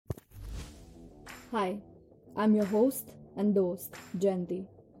Hi, I'm your host and host, Jayanti,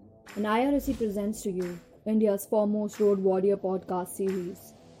 and IRSC presents to you India's foremost road warrior podcast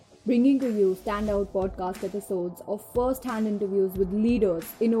series, bringing to you standout podcast episodes of first hand interviews with leaders,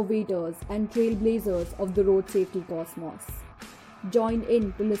 innovators, and trailblazers of the road safety cosmos. Join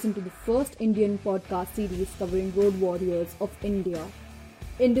in to listen to the first Indian podcast series covering road warriors of India,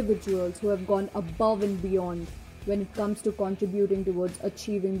 individuals who have gone above and beyond when it comes to contributing towards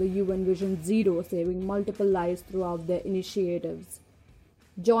achieving the UN Vision Zero, saving multiple lives throughout their initiatives.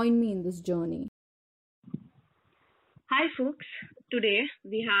 Join me in this journey. Hi, folks. Today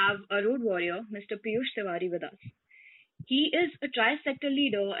we have a road warrior, Mr. Piyush Tiwari, with us. He is a tri-sector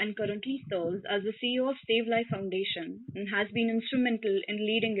leader and currently serves as the CEO of Save Life Foundation and has been instrumental in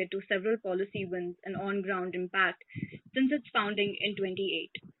leading it to several policy wins and on-ground impact since its founding in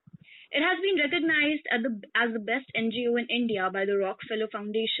 2008. It has been recognized as the best NGO in India by the Rockefeller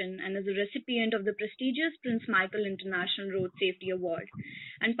Foundation and is a recipient of the prestigious Prince Michael International Road Safety Award,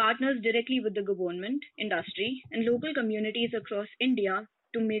 and partners directly with the government, industry, and local communities across India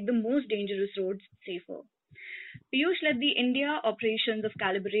to make the most dangerous roads safer. Piyush led the India operations of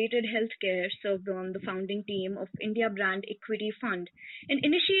Calibrated Healthcare, served on the founding team of India Brand Equity Fund, an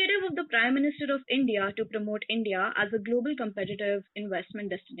initiative of the Prime Minister of India to promote India as a global competitive investment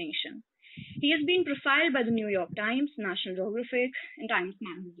destination. He has been profiled by the New York Times, National Geographic, and Times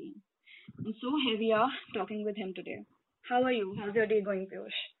Magazine. And so here we are talking with him today. How are you? How's your day going,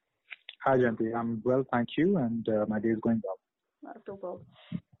 Piyush? Hi, Janti. I'm well, thank you, and my day is going well. Super.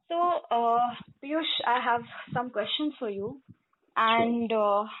 So, Piyush, I have some questions for you. And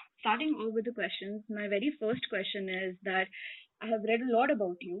starting off with the questions, my very first question is that I have read a lot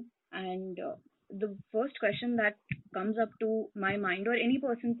about you. And the first question that comes up to my mind or any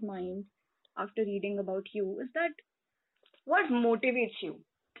person's mind after reading about you is that what motivates you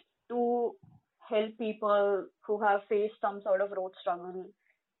to help people who have faced some sort of road struggle,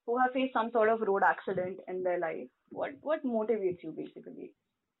 who have faced some sort of road accident in their life? What motivates you basically?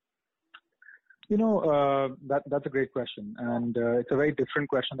 That's a great question, and it's a very different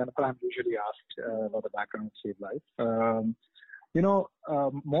question than what I'm usually asked about the background of Save Life.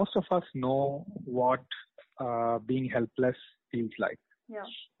 Most of us know what being helpless feels like. Yeah.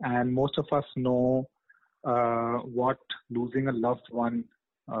 And most of us know what losing a loved one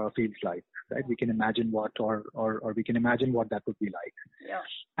feels like, right? We can imagine or we can imagine what that would be like. Yeah.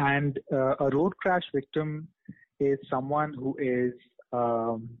 And a road crash victim is someone who is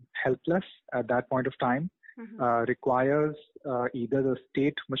helpless at that point of time, requires either the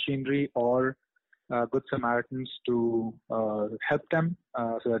state machinery or good Samaritans to help them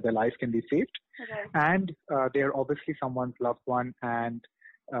so that their life can be saved. Okay. And they're obviously someone's loved one. And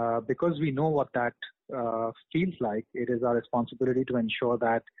because we know what that feels like, it is our responsibility to ensure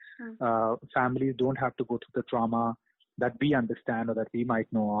that families don't have to go through the trauma that we understand or that we might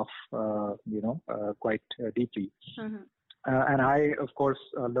know of, quite deeply. And I, of course,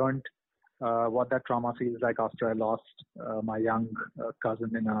 learned what that trauma feels like after I lost my young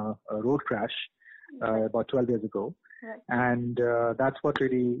cousin in a road crash about 12 years ago. Right. And that's what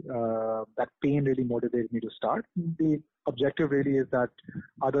really, that pain really motivated me to start. The objective really is that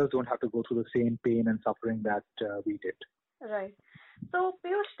others don't have to go through the same pain and suffering that we did. Right. So,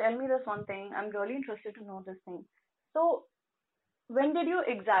 Piyush, tell me this one thing. I'm really interested to know this thing. So, when did you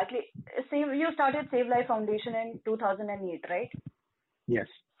exactly you started Save Life Foundation in 2008, right? Yes.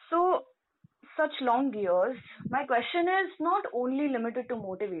 So, such long years, my question is not only limited to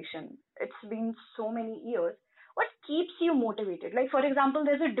motivation. It's been so many years. What keeps you motivated? Like, for example,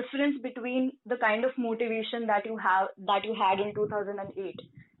 there's a difference between the kind of motivation that you had in 2008,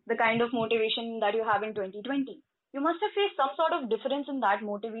 the kind of motivation that you have in 2020. You must have faced some sort of difference in that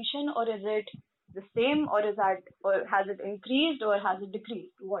motivation, or is it the same, or has it increased, or has it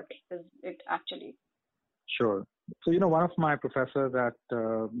decreased? What is it actually? Sure. So, one of my professors at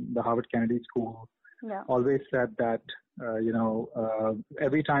the Harvard Kennedy School always said that,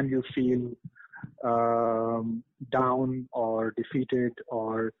 every time you feel down or defeated,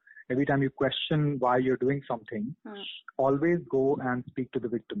 or every time you question why you're doing something, always go and speak to the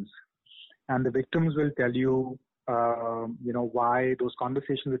victims. And the victims will tell you, why, those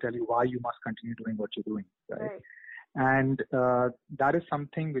conversations will tell you why you must continue doing what you're doing, right? And that is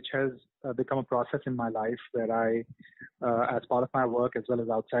something which has become a process in my life where I, as part of my work as well as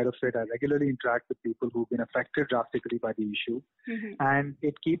outside of it, I regularly interact with people who've been affected drastically by the issue. And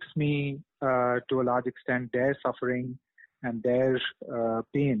it keeps me, to a large extent, their suffering and their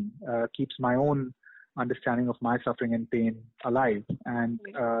pain keeps my own understanding of my suffering and pain alive. And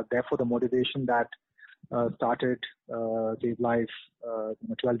therefore, the motivation that started Save Life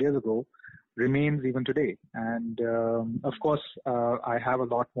 12 years ago remains even today. And of course, I have a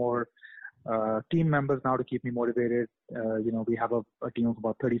lot more team members now to keep me motivated. We have a team of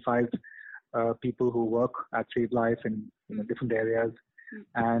about 35 people who work at Save Life in different areas.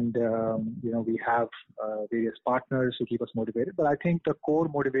 And, we have various partners who keep us motivated. But I think the core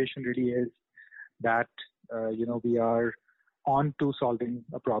motivation really is that, we are on to solving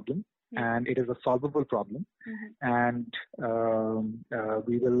a problem, and it is a solvable problem. And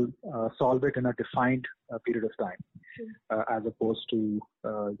we will solve it in a defined period of time, as opposed to,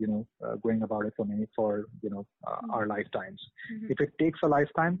 going about it for our lifetimes. If it takes a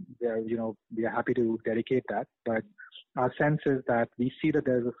lifetime, we are happy to dedicate that. But our sense is that we see that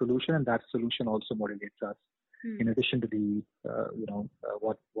there is a solution, and that solution also motivates us, in addition to the,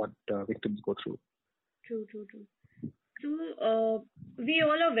 what victims go through. True. So, we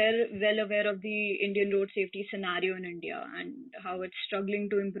all are well aware of the Indian road safety scenario in India and how it's struggling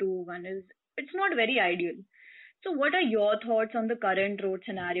to improve, and it's not very ideal. So what are your thoughts on the current road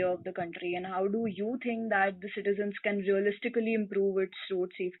scenario of the country, and how do you think that the citizens can realistically improve its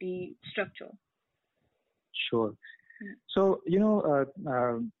road safety structure? Sure. So,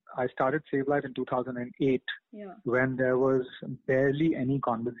 I started Save Life in 2008 when there was barely any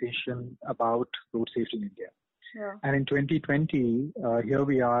conversation about road safety in India. Yeah. And in 2020, here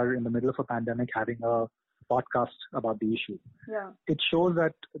we are in the middle of a pandemic having a podcast about the issue. Yeah. It shows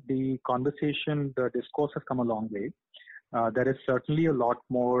that the conversation, the discourse has come a long way. There is certainly a lot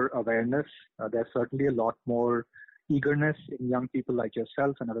more awareness. There's certainly a lot more eagerness in young people like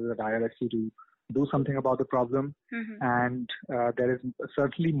yourself and others at IRSC to do something about the problem. And there is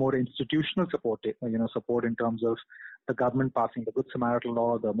certainly more institutional support, support in terms of the government passing the Good Samaritan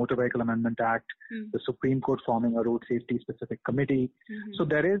Law, the Motor Vehicle Amendment Act, the Supreme Court forming a road safety specific committee. So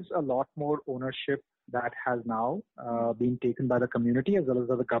there is a lot more ownership that has now been taken by the community as well as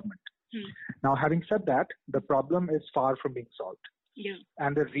by the government. Now, having said that, the problem is far from being solved. Yeah.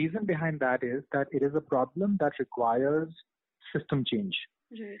 And the reason behind that is that it is a problem that requires system change.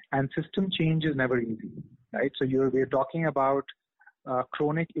 Right. And system change is never easy, right? So we're talking about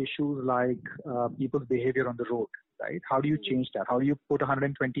chronic issues like people's behavior on the road, right? How do you change that? How do you put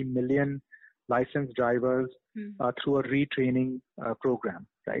 120 million licensed drivers through a retraining program,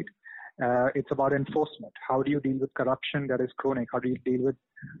 right? It's about enforcement. How do you deal with corruption that is chronic? How do you deal with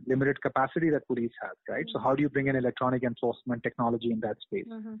limited capacity that police have, right? So how do you bring in electronic enforcement technology in that space?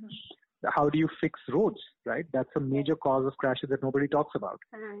 How do you fix roads, right? That's a major cause of crashes that nobody talks about,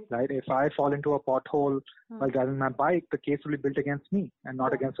 right? If I fall into a pothole while driving my bike, the case will be built against me and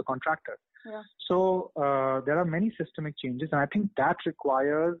not against the contractor. Yeah. So there are many systemic changes, and I think that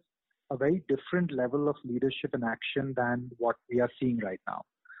requires a very different level of leadership and action than what we are seeing right now.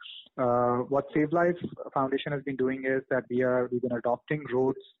 What Save Life Foundation has been doing is that we've been adopting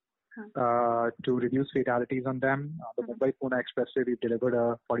roads to reduce fatalities on them. The Mumbai-Pune Expressway, we've delivered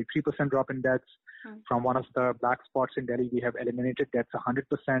a 43% drop in deaths. From one of the black spots in Delhi, we have eliminated deaths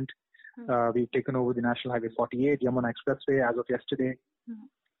 100%. We've taken over the National Highway 48, Yamuna Expressway as of yesterday.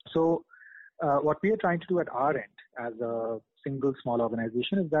 So what we are trying to do at our end as a single small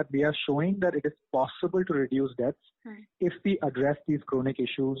organization is that we are showing that it is possible to reduce deaths if we address these chronic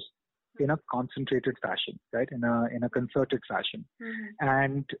issues in a concentrated fashion, right? In a concerted fashion.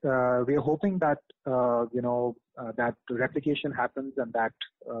 And we are hoping that, that replication happens and that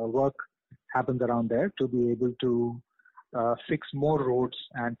work happens around there to be able to fix more roads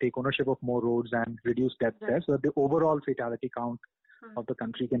and take ownership of more roads and reduce deaths there so that the overall fatality count of the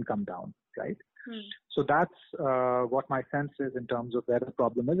country can come down, right? So that's what my sense is in terms of where the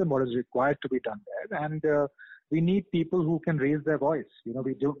problem is and what is required to be done there. And we need people who can raise their voice.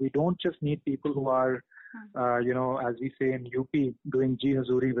 We don't just need people who are, as we say in UP, doing Ji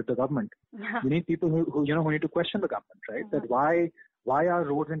Hazuri with the government. We need people who need to question the government, right? That why are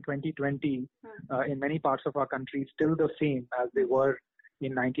roads in 2020 in many parts of our country still the same as they were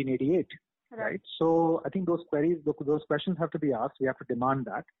in 1988, right? So I think those questions have to be asked. We have to demand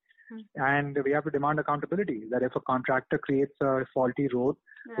that. And we have to demand accountability, that if a contractor creates a faulty road,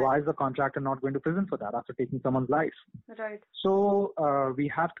 why is the contractor not going to prison for that after taking someone's life? Right. So we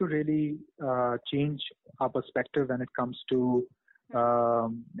have to really change our perspective when it comes to,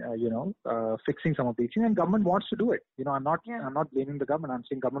 fixing some of these things. And government wants to do it. I'm not blaming the government. I'm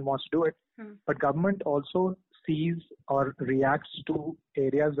saying government wants to do it. But government also sees or reacts to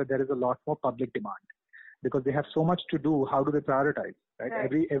areas where there is a lot more public demand. Because they have so much to do, how do they prioritize? Right?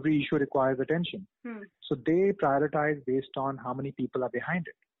 Every issue requires attention. So they prioritize based on how many people are behind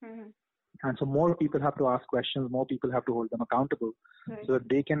it. And so more people have to ask questions, more people have to hold them accountable so that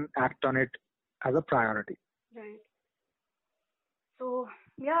they can act on it as a priority. Right. So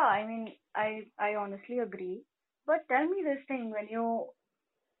Yeah, I mean, I honestly agree. But tell me this thing, when you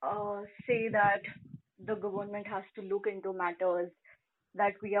say that the government has to look into matters,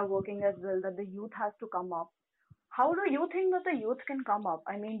 that we are working as well, that the youth has to come up. How do you think that the youth can come up?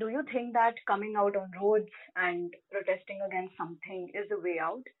 I mean, do you think that coming out on roads and protesting against something is the way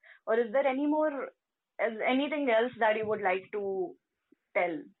out? Or is there is anything else that you would like to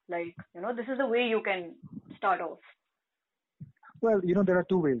tell? Like, this is the way you can start off. Well, there are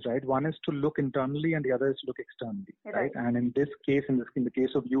two ways, right? One is to look internally and the other is to look externally, right? And in this case, in the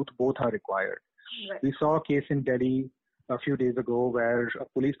case of youth, both are required. Right. We saw a case in Delhi a few days ago where a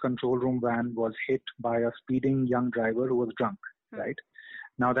police control room van was hit by a speeding young driver who was drunk, right?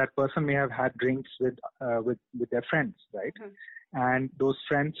 Now that person may have had drinks with their friends, right? And those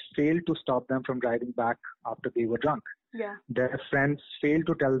friends failed to stop them from driving back after they were drunk. Yeah. Their friends failed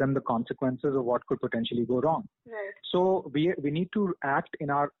to tell them the consequences of what could potentially go wrong. Right. So we need to act in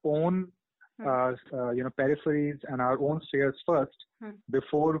our own peripheries and our own spheres first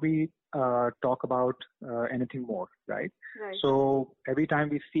before we talk about anything more, right? So every time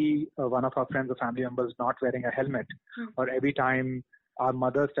we see one of our friends or family members not wearing a helmet, or every time our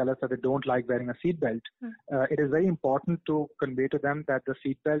mothers tell us that they don't like wearing a seatbelt, it is very important to convey to them that the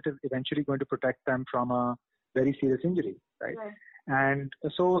seatbelt is eventually going to protect them from a very serious injury, right? And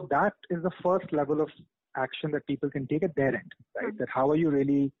so that is the first level of action that people can take at their end, right? That how are you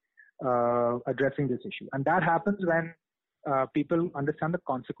really addressing this issue? And that happens when people understand the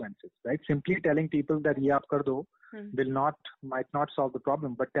consequences, right? Simply telling people that ye aap kar do might not solve the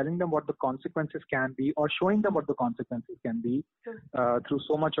problem, but telling them what the consequences can be, or showing them what the consequences can be through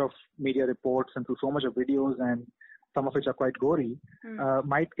so much of media reports and through so much of videos, and some of which are quite gory,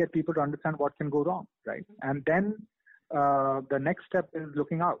 might get people to understand what can go wrong, right? And then the next step is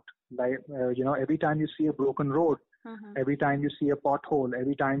looking out. Like, every time you see a broken road, every time you see a pothole,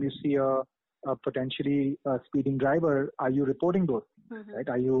 every time you see a potentially speeding driver, are you reporting those things, right?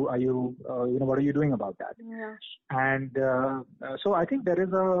 Are you what are you doing about that? Yeah. And so I think there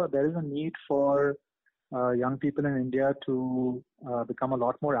is a need for young people in India to become a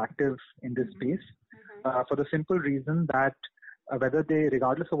lot more active in this space, for the simple reason that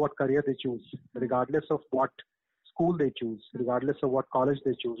regardless of what career they choose, regardless of what school they choose, regardless of what college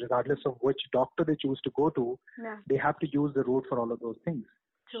they choose, regardless of which doctor they choose to go to, they have to use the road for all of those things.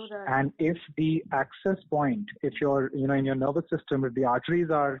 And if the access point, if you're, in your nervous system, if the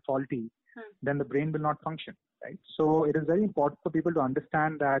arteries are faulty, then the brain will not function, right? So it is very important for people to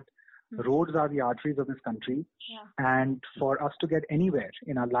understand that roads are the arteries of this country. And for us to get anywhere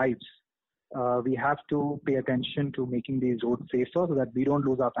in our lives, we have to pay attention to making these roads safer so that we don't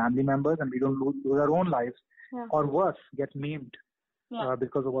lose our family members and we don't lose our own lives, or worse, get maimed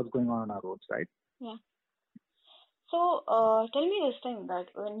because of what's going on our roads, right? Yeah. So, tell me this thing, that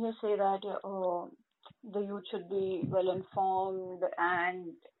when you say that the youth should be well informed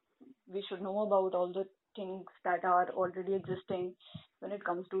and we should know about all the things that are already existing when it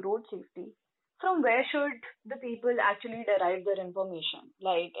comes to road safety, from where should the people actually derive their information?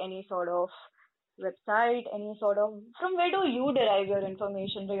 Like any sort of website, from where do you derive your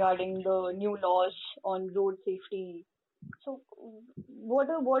information regarding the new laws on road safety? So what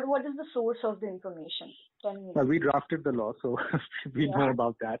is the source of the information? Tell me. Well, we drafted the law, so we know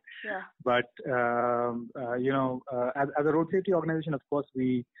about that. Yeah. But as a road safety organization, of course,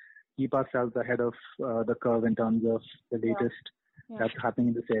 we keep ourselves ahead of the curve in terms of the latest that's happening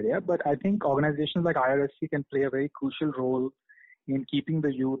in this area. But I think organizations like IRSC can play a very crucial role in keeping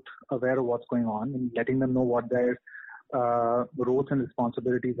the youth aware of what's going on and letting them know what their roles and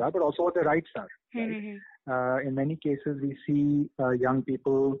responsibilities are, but also what their rights are. Right? In many cases, we see young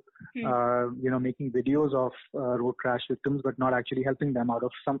people, making videos of road crash victims, but not actually helping them out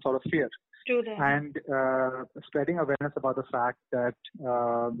of some sort of fear. And spreading awareness about the fact that,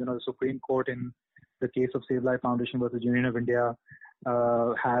 the Supreme Court in the case of Save Life Foundation versus Union of India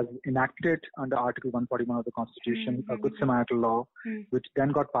has enacted under Article 141 of the Constitution a Good Samaritan law, which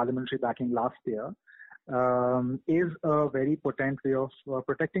then got parliamentary backing last year, is a very potent way of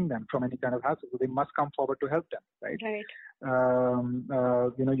protecting them from any kind of hassle. So they must come forward to help them, right?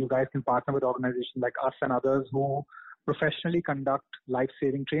 You guys can partner with organizations like us and others who professionally conduct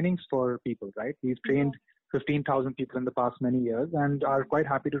life-saving trainings for people, right? We've trained 15,000 people in the past many years and are quite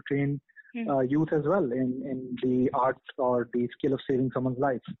happy to train youth as well in the art or the skill of saving someone's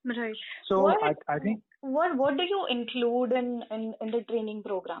life. Right. So I think... What do you include in the training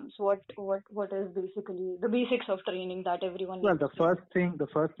programs? What is basically the basics of training that everyone needs? Well, the first thing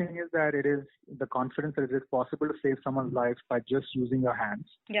is that it is the confidence that it is possible to save someone's life by just using your hands.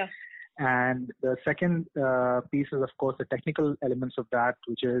 Yeah. And the second piece is, of course, the technical elements of that,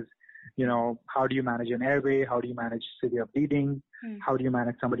 which is, how do you manage an airway? How do you manage severe bleeding? How do you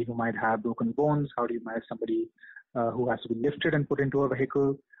manage somebody who might have broken bones? How do you manage somebody who has to be lifted and put into a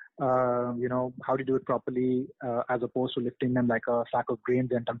vehicle? How do you do it properly as opposed to lifting them like a sack of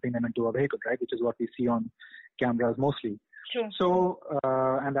grains and dumping them into a vehicle, right? Which is what we see on cameras mostly. Sure. So,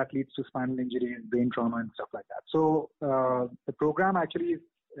 and that leads to spinal injury and brain trauma and stuff like that. So, the program actually is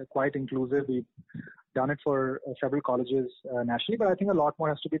quite inclusive. We've done it for several colleges nationally, but I think a lot more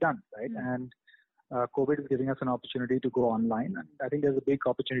has to be done, right? And COVID is giving us an opportunity to go online, and I think there's a big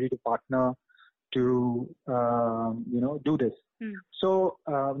opportunity to partner to do this. So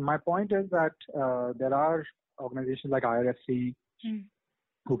my point is that there are organizations like IRFC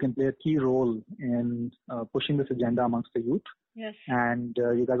who can play a key role in pushing this agenda amongst the youth. Yes. And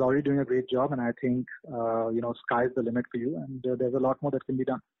you guys are already doing a great job, and I think sky's the limit for you, and there's a lot more that can be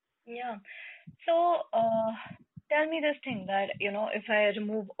done. Yeah. So tell me this thing that if I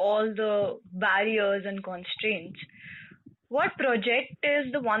remove all the barriers and constraints, what project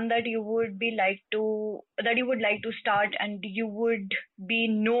is the one that you would like to start, and you would be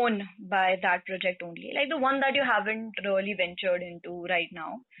known by that project only? Like the one that you haven't really ventured into right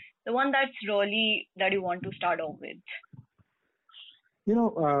now, the one that's really that you want to start off with. We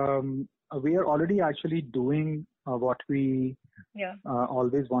are already actually doing what we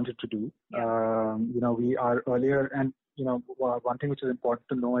always wanted to do. Yeah. We are earlier, and one thing which is important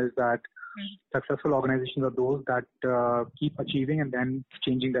to know is that successful organizations are those that keep achieving and then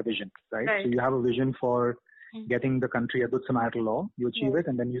changing their vision, right? So you have a vision for getting the country a good Samaritan law, you achieve it,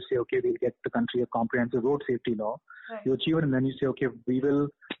 and then you say, okay, we'll get the country a comprehensive road safety law. You achieve it, and then you say, okay, we will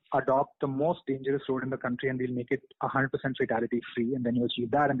adopt the most dangerous road in the country and we'll make it 100% fatality free, and then you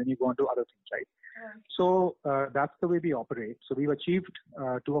achieve that, and then you go on to other things, right? So that's the way we operate. So we've achieved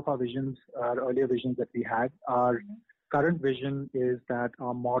two of our visions, our earlier visions that we had. Our current vision is that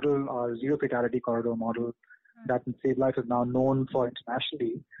our model, our zero fatality corridor model, that Save Life is now known for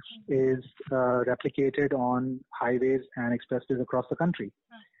internationally, is replicated on highways and expressways across the country.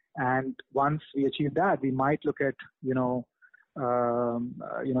 And once we achieve that, we might look at,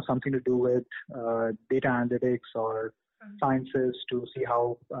 something to do with data analytics or sciences to see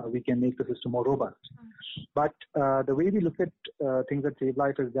how we can make the system more robust. But the way we look at things at Save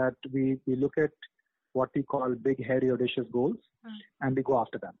Life is that we look at what we call big, hairy, audacious goals, and we go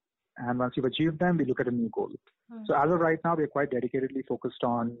after them. And once you've achieved them, we look at a new goal. So as of right now, we're quite dedicatedly focused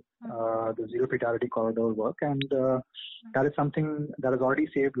on the zero fatality corridor work, and that is something that has already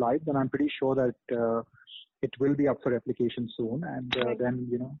saved lives, and I'm pretty sure that it will be up for replication soon, and then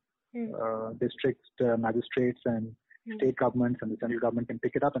district magistrates and state governments and the central government can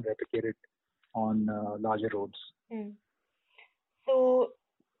pick it up and replicate it on larger roads. So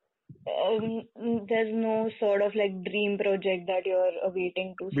there's no sort of like dream project that you're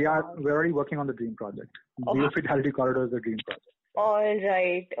awaiting to start? We're already working on the dream project. Zero fatality corridor is the dream project. All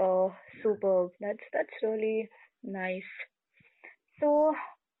right. Superb. That's really nice. So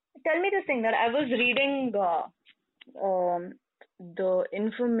tell me this thing that I was reading the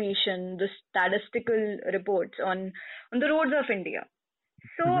information, the statistical reports on the roads of India.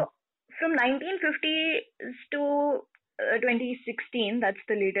 So from 1950s to 2016, that's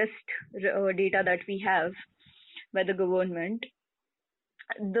the latest data that we have by the government.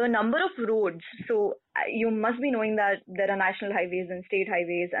 The number of roads, so you must be knowing that there are national highways and state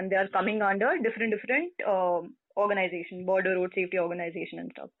highways, and they are coming under different organizations, Border Road Safety Organization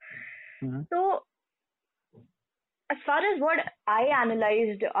and stuff. So as far as what I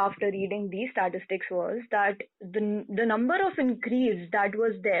analyzed after reading these statistics was that the number of increase that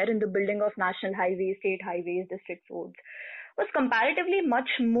was there in the building of national highways, state highways, district roads was comparatively much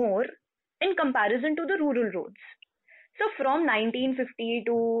more in comparison to the rural roads. So from 1950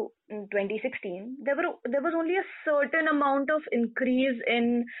 to 2016, there was only a certain amount of increase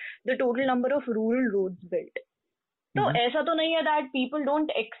in the total number of rural roads built. So ऐसा तो नहीं है that people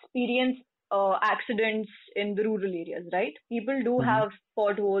don't experience accidents in the rural areas, right? People do have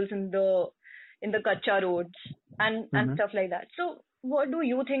potholes in the kacha roads and stuff like that. So what do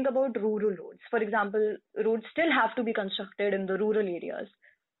you think about rural roads? For example, roads still have to be constructed in the rural areas.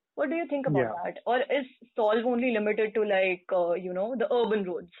 What do you think about that? Or is Solve only limited to like, the urban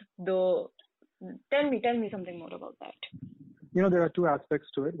roads? Tell me something more about that. There are two aspects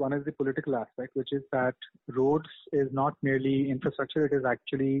to it. One is the political aspect, which is that roads is not merely infrastructure, it is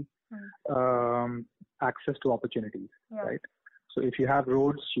actually access to opportunities, right? So if you have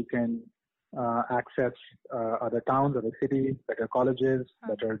roads, you can access other towns, other cities, better colleges,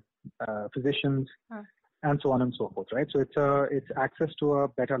 better physicians. and so on and so forth, right? So it's access to a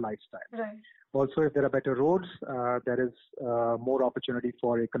better lifestyle. Right. Also, if there are better roads, there is more opportunity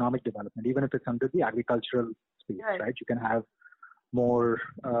for economic development, even if it's under the agricultural space, right? You can have more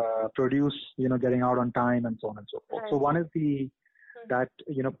produce, getting out on time and so on and so forth. So one is that,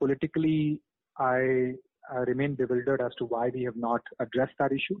 politically, I remain bewildered as to why we have not addressed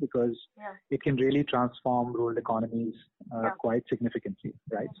that issue, because it can really transform rural economies quite significantly,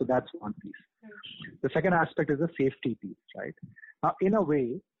 right? So that's one piece. The second aspect is the safety piece, right? Now, in a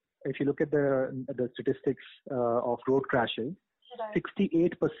way, if you look at the statistics of road crashes,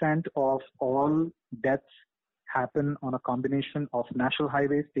 68% of all deaths happen on a combination of national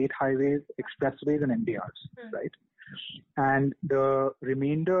highways, state highways, expressways, and NDRs, right? And the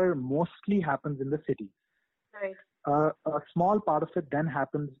remainder mostly happens in the cities. Right. A small part of it then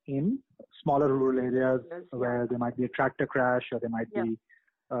happens in smaller rural areas where there might be a tractor crash, or there might be,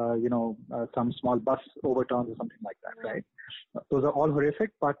 some small bus overturns or something like that, right? Those are all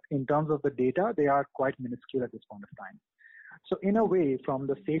horrific, but in terms of the data, they are quite minuscule at this point of time. So in a way, from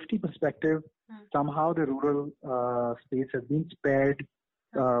the safety perspective, somehow the rural space has been spared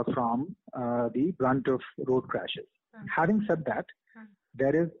from the brunt of road crashes. Having said that,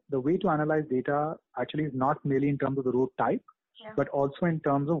 there is the way to analyze data actually is not merely in terms of the road type, but also in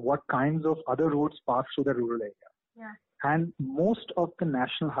terms of what kinds of other roads pass through the rural area. And most of the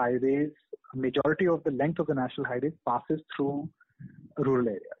national highways, majority of the length of the national highways passes through rural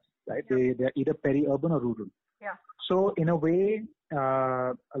areas, right? They're either peri-urban or rural. So in a way,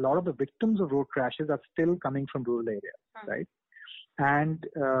 a lot of the victims of road crashes are still coming from rural areas, right? And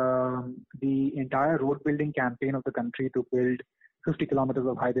the entire road building campaign of the country to build 50 kilometers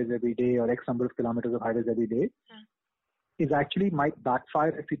of highways every day or X number of kilometers of highways every day is actually might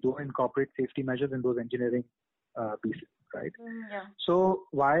backfire if we don't incorporate safety measures in those engineering pieces, right? So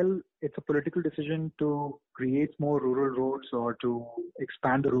while it's a political decision to create more rural roads or to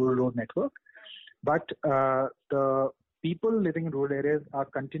expand the rural road network, but the people living in rural areas are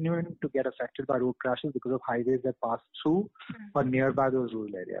continuing to get affected by road crashes because of highways that pass through or nearby those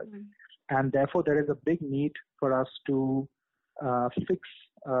rural areas. And therefore, there is a big need for us to fix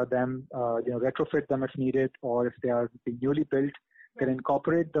them, retrofit them if needed, or if they are being newly built, can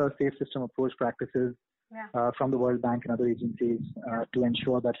incorporate the safe system approach practices from the World Bank and other agencies to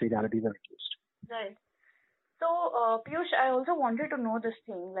ensure that fatalities are reduced. Right. So, Piyush, I also wanted to know this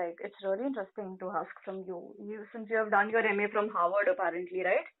thing. Like, it's really interesting to ask from you. Since you have done your MA from Harvard, apparently,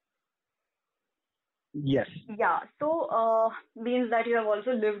 right? Yes. Yeah. So, means that you have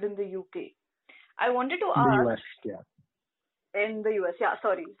also lived in the UK. I wanted to ask. In the US, yeah. In the US, yeah.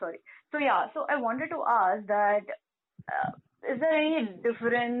 Sorry. So I wanted to ask that, is there any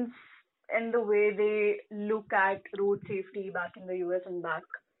difference in the way they look at road safety back in the US and back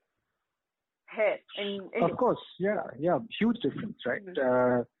here in India? Of course, yeah, huge difference, right?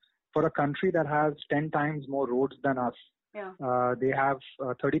 For a country that has 10 times more roads than us, they have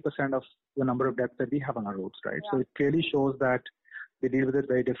 30% of the number of deaths that we have on our roads, right? So it clearly shows that they deal with it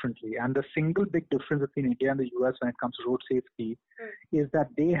very differently. And the single big difference between India and the US when it comes to road safety is that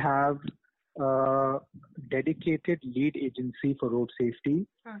they have a dedicated lead agency for road safety,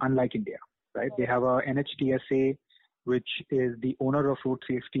 unlike India, right? They have a NHTSA, which is the owner of road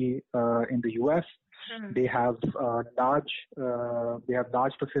safety in the US. They have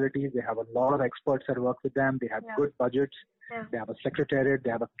large facilities. They have a lot of experts that work with them. They have good budgets. They have a secretariat. They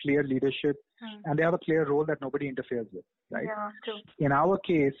have a clear leadership, and they have a clear role that nobody interferes with. Right? In our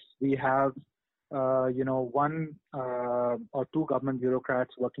case, we have one or two government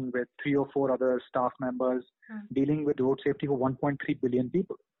bureaucrats working with 3 or 4 other staff members dealing with road safety for 1.3 billion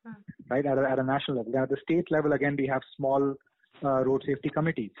people. Right, at a national level. At the state level, again, we have small road safety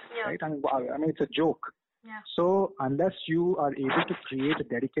committees, right? I mean, it's a joke. So unless you are able to create a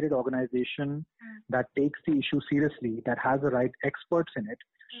dedicated organization that takes the issue seriously, that has the right experts in it,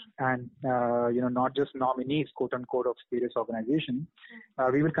 and not just nominees, quote unquote, of various organizations,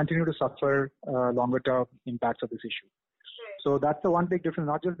 we will continue to suffer longer term impacts of this issue. So that's the one big difference,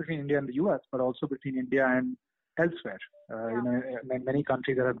 not just between India and the US, but also between India and elsewhere. Many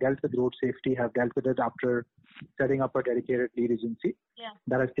countries that have dealt with road safety have dealt with it after setting up a dedicated lead agency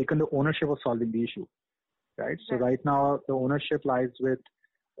that has taken the ownership of solving the issue. Right. So right now the ownership lies with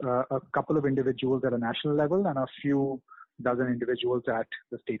a couple of individuals at a national level and a few dozen individuals at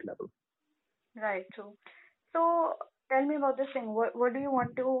the state level. Right. True. So tell me about this thing. What do you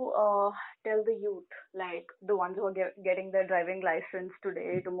want to tell the youth, like the ones who are getting their driving license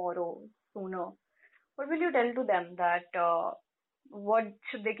today, tomorrow, sooner? What will you tell to them that what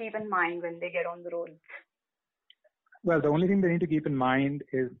should they keep in mind when they get on the roads? Well, the only thing they need to keep in mind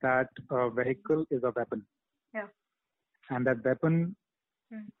is that a vehicle is a weapon. Yeah. And that weapon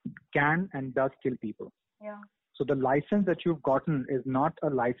can and does kill people. Yeah. So the license that you've gotten is not a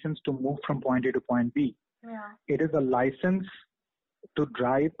license to move from point A to point B. Yeah. It is a license to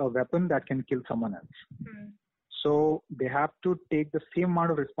drive a weapon that can kill someone else. So they have to take the same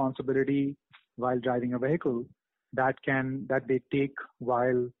amount of responsibility while driving a vehicle that they take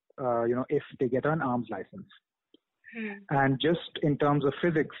while if they get an arms license. And just in terms of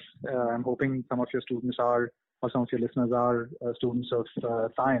physics, I'm hoping some of your students are, or some of your listeners are students of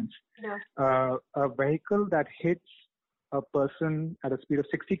science. Yeah. A vehicle that hits a person at a speed of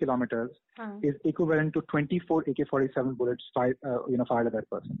 60 kilometers is equivalent to 24 AK-47 bullets fired at that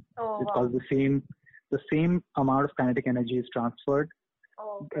person. Because the same amount of kinetic energy is transferred.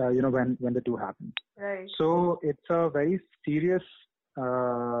 When the two happen. Right. So it's a very serious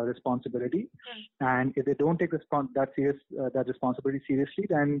responsibility, and if they don't take that responsibility seriously,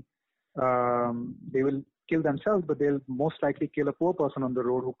 then they will kill themselves, but they'll most likely kill a poor person on the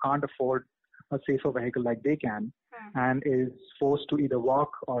road who can't afford a safer vehicle like they can, and is forced to either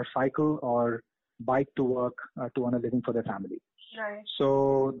walk or cycle or bike to work to earn a living for their family. Right.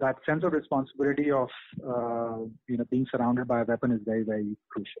 So that sense of responsibility of being surrounded by a weapon is very, very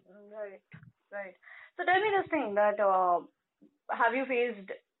crucial. Right. So tell me this thing that have you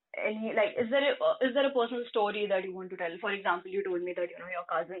faced any, is there a personal story that you want to tell? For example, you told me that your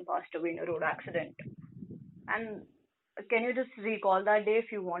cousin passed away in a road accident, and can you just recall that day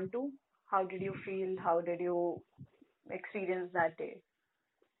if you want to? How did you feel? How did you experience that day?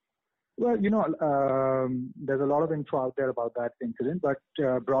 Well, there's a lot of info out there about that incident, but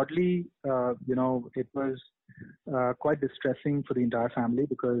broadly, it was quite distressing for the entire family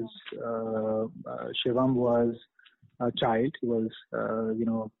because Shivam was a child. He was,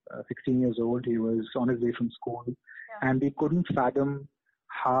 16 years old. He was on his way from school, and we couldn't fathom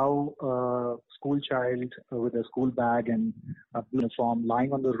how a school child with a school bag and a uniform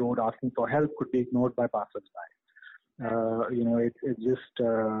lying on the road asking for help could be ignored by passersby. It's just,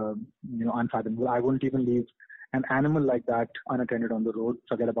 unfathomable. I wouldn't even leave an animal like that unattended on the road,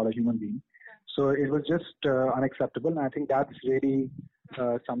 forget about a human being. So it was just unacceptable. And I think that's really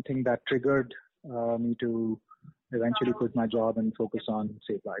something that triggered me to eventually quit my job and focus on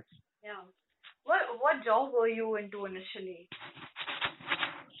Save Lives. Yeah. What job were you into initially?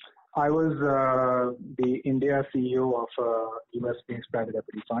 I was the India CEO of a US-based private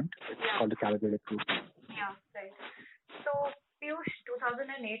equity fund. It's called the Calibrated Group. Yeah, right. So, Piyush,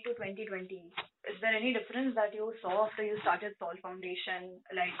 2008 to 2020, is there any difference that you saw after you started Sol Foundation,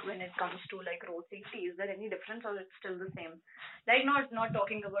 when it comes to road safety? Is there any difference or it's still the same? Not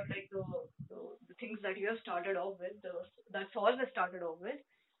talking about the things that you have started off with, that Sol has started off with,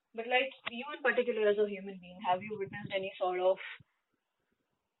 but you in particular as a human being, have you witnessed any sort of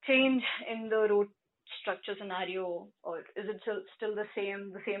change in the road structure scenario, or is it still the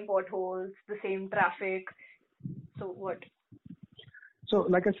same potholes, the same traffic? So what? So,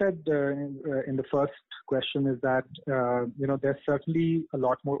 like I said in the first question, is that there's certainly a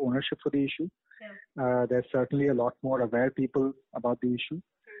lot more ownership for the issue. Yeah. There's certainly a lot more aware people about the issue,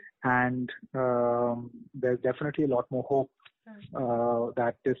 and there's definitely a lot more hope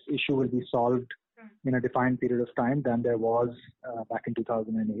that this issue will be solved in a defined period of time than there was back in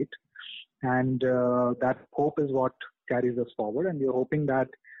 2008. And that hope is what carries us forward. And we're hoping that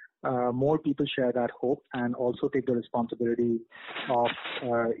more people share that hope and also take the responsibility of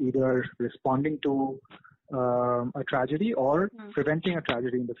either responding to a tragedy or preventing a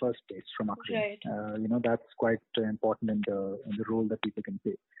tragedy in the first place from occurring. Right. That's quite important in the role that people can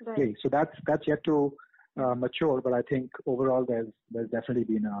play. Right. So that's yet to mature, but I think overall there's definitely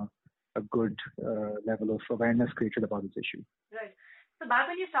been a good level of awareness created about this issue. Right. So back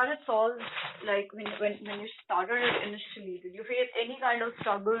when you started Sol, when you started it initially, did you face any kind of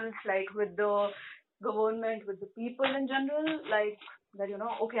struggles with the government, with the people in general,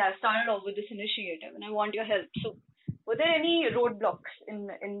 okay, I started off with this initiative and I want your help. So were there any roadblocks in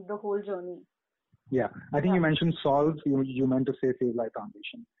the whole journey? Yeah, I think you mentioned Solve, you meant to say Save Life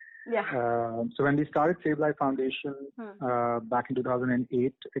Foundation. Yeah. So when we started Save Life Foundation back in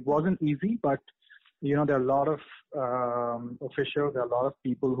 2008, it wasn't easy, but there are a lot of officials, there are a lot of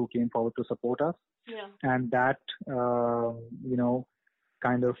people who came forward to support us. Yeah. And that,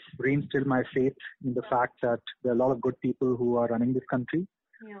 kind of reinstilled my faith in the fact that there are a lot of good people who are running this country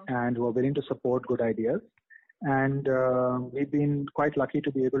and who are willing to support good ideas. And we've been quite lucky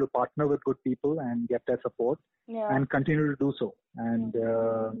to be able to partner with good people and get their support and continue to do so. And,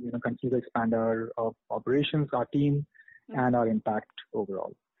 continue to expand our operations, our team, and our impact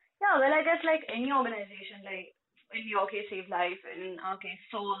overall. Yeah, well, I guess any organization, in your case, Save Life, in our case,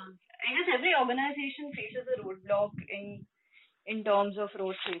 Souls. I guess every organization faces a roadblock in terms of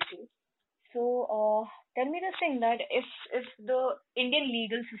road safety. So, tell me this thing that if the Indian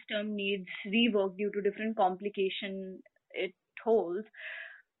legal system needs rework due to different complication it holds,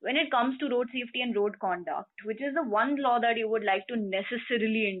 when it comes to road safety and road conduct, which is the one law that you would like to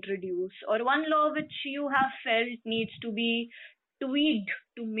necessarily introduce, or one law which you have felt needs to be tweaked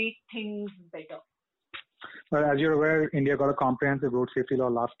to make things better? Well, as you're aware, India got a comprehensive road safety law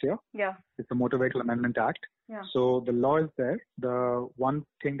last year. Yeah. It's the Motor Vehicle Amendment Act. Yeah. So the law is there. The one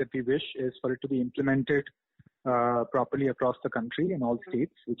thing that we wish is for it to be implemented properly across the country in all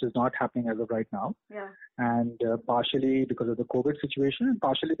states, which is not happening as of right now. Yeah. And partially because of the COVID situation, and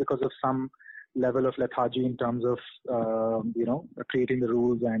partially because of some level of lethargy in terms of creating the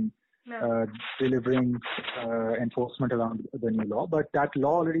rules and delivering enforcement around the new law. But that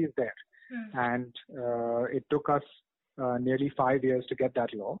law already is there. And it took us nearly 5 years to get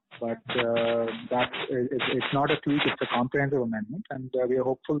that law, but it's not a tweak; it's a comprehensive amendment, and we are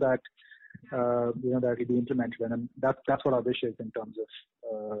hopeful that that will be implemented, and that's what our wish is in terms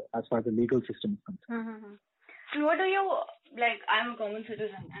of as far as the legal system is concerned. Mm-hmm. And what do you like? I'm a common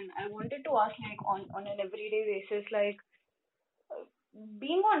citizen, and I wanted to ask, like, on an everyday basis, like,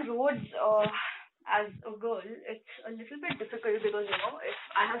 being on roads as a girl, it's a little bit difficult because if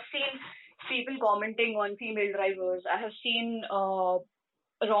I have seen people commenting on female drivers, I have seen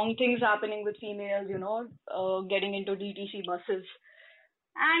wrong things happening with females, getting into DTC buses.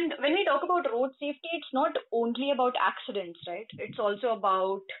 And when we talk about road safety, it's not only about accidents, right? It's also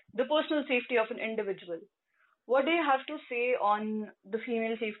about the personal safety of an individual. What do you have to say on the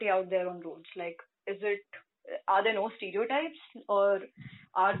female safety out there on roads? Like, are there no stereotypes, or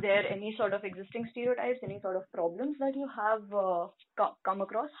are there any sort of existing stereotypes, any sort of problems that you have come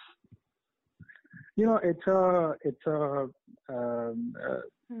across? It's a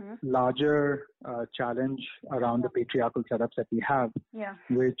larger challenge around the patriarchal setups that we have,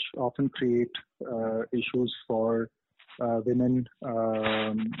 which often create issues for women,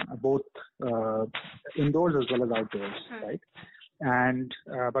 both indoors as well as outdoors, right? And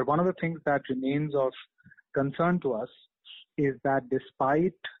but one of the things that remains of concern to us is that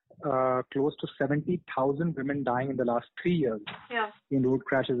despite close to 70,000 women dying in the last 3 years in road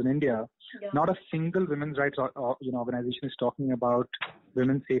crashes in India, not a single women's rights organization is talking about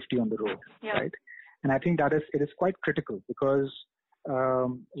women's safety on the road, right? And I think it is quite critical because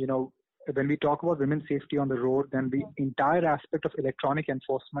when we talk about women's safety on the road, then the entire aspect of electronic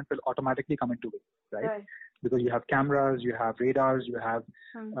enforcement will automatically come into it, right? Because you have cameras, you have radars, you have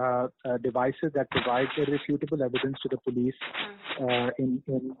devices that provide irrefutable evidence to the police in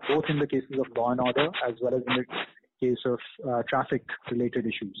both in the cases of law and order as well as in the case of traffic-related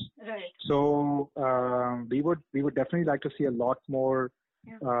issues. Right. So we would definitely like to see a lot more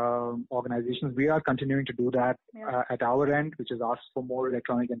organizations. We are continuing to do that at our end, which is ask for more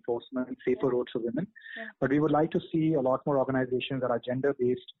electronic enforcement, safer roads for women. But we would like to see a lot more organizations that are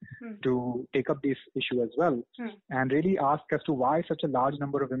gender-based to take up this issue as well and really ask as to why such a large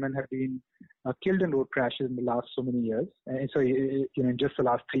number of women have been killed in road crashes in the last so many years. In just the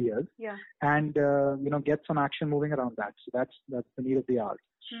last 3 years. And get some action moving around that. So that's the need of the hour.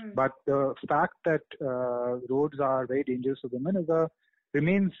 But the fact that roads are very dangerous for women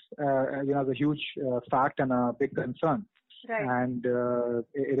remains a huge fact and a big concern. Right. And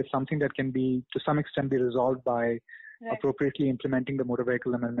it is something that can be, to some extent, be resolved by appropriately implementing the Motor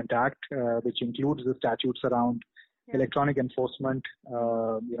Vehicle Amendment Act, which includes the statutes around electronic enforcement,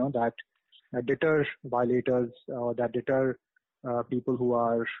 that deter violators, that deter people who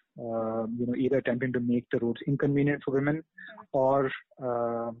are, either attempting to make the roads inconvenient for women or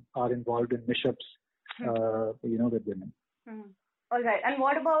are involved in mishaps, with women. All right. And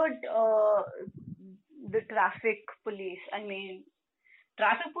what about the traffic police? I mean,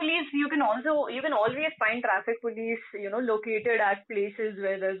 traffic police, you can always find traffic police, located at places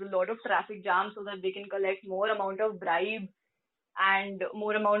where there's a lot of traffic jam so that they can collect more amount of bribe and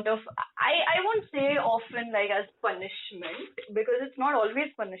more amount of, I won't say often like as punishment, because it's not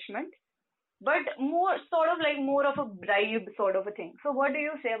always punishment, but more of a bribe sort of a thing. So what do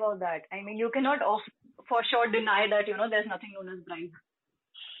you say about that? I mean, you cannot for sure deny that, there's nothing known as bribe.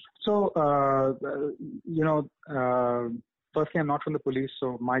 So, firstly, I'm not from the police,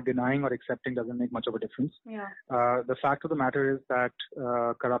 so my denying or accepting doesn't make much of a difference. The fact of the matter is that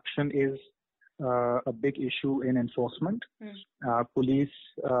corruption is a big issue in enforcement. Police,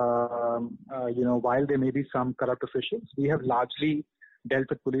 while there may be some corrupt officials, we have largely dealt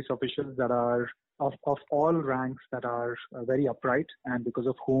with police officials that are of all ranks that are very upright and because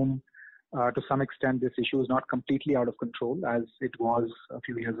of whom to some extent, this issue is not completely out of control as it was a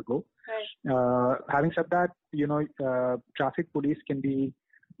few years ago. Right. Having said that, traffic police can be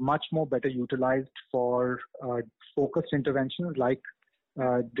much more better utilized for focused interventions like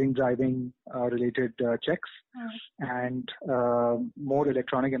drink driving related checks, and more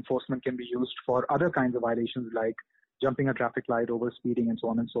electronic enforcement can be used for other kinds of violations like jumping a traffic light, over speeding, and so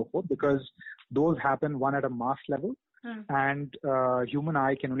on and so forth, because those happen one at a mass level, and human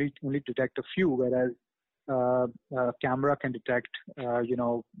eye can only detect a few, whereas camera can detect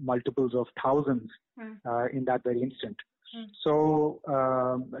multiples of thousands in that very instant. So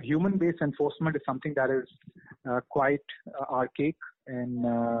human-based enforcement is something that is quite archaic in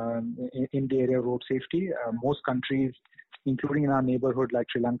the area of road safety. Most countries, including in our neighborhood like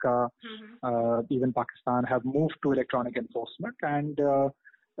Sri Lanka, even Pakistan, have moved to electronic enforcement, and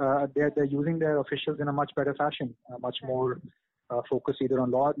they're using their officials in a much better fashion, much more focused either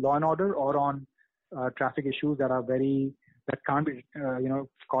on law and order or on traffic issues that can't be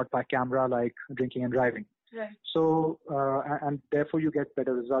caught by camera, like drinking and driving. Right. So and therefore you get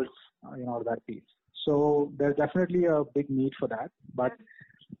better results out of that piece. So there's definitely a big need for that, but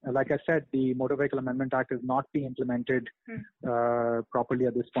like I said, the Motor Vehicle Amendment Act is not being implemented properly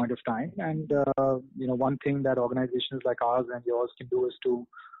at this point of time. And, one thing that organizations like ours and yours can do is to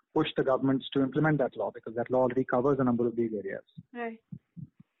push the governments to implement that law, because that law already covers a number of these areas. Right.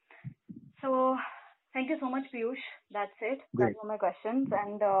 So thank you so much, Piyush. That's it. Great. Those were my questions.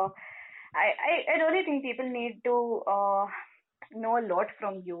 And I really think people need to know a lot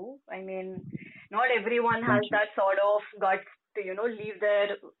from you. I mean, not everyone has that sort of guts to, leave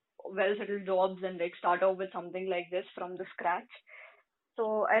their well-settled jobs and start off with something like this from the scratch.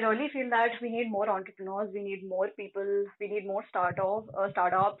 So I really feel that we need more entrepreneurs, we need more people, we need more startups,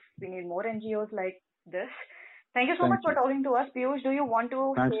 we need more NGOs like this. Thank you so much for talking to us, Piyush. Do you want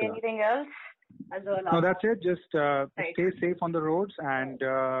to say anything else? No, that's it. Just stay safe on the roads, and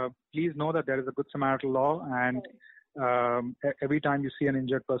please know that there is a Good Samaritan law, and every time you see an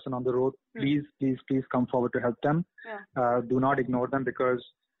injured person on the road, please come forward to help them. Do not ignore them, because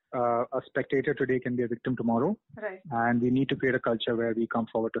a spectator today can be a victim tomorrow. Right. And we need to create a culture where we come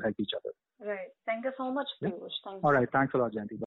forward to help each other. Right. Thank you so much, Piyush. Thank you. All right. Thanks a lot, Jayanti.